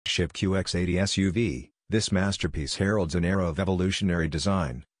flagship QX80 SUV, this masterpiece heralds an era of evolutionary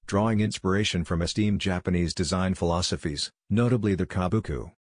design, drawing inspiration from esteemed Japanese design philosophies, notably the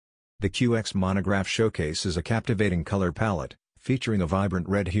kabuki. The QX monograph showcases a captivating color palette, featuring a vibrant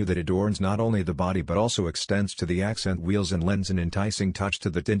red hue that adorns not only the body but also extends to the accent wheels and lends an enticing touch to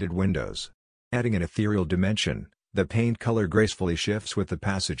the tinted windows. Adding an ethereal dimension, the paint color gracefully shifts with the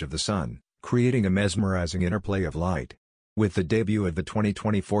passage of the sun, creating a mesmerizing interplay of light. With the debut of the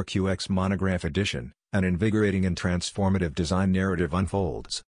 2024 QX Monograph Edition, an invigorating and transformative design narrative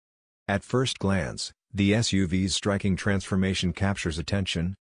unfolds. At first glance, the SUV's striking transformation captures attention,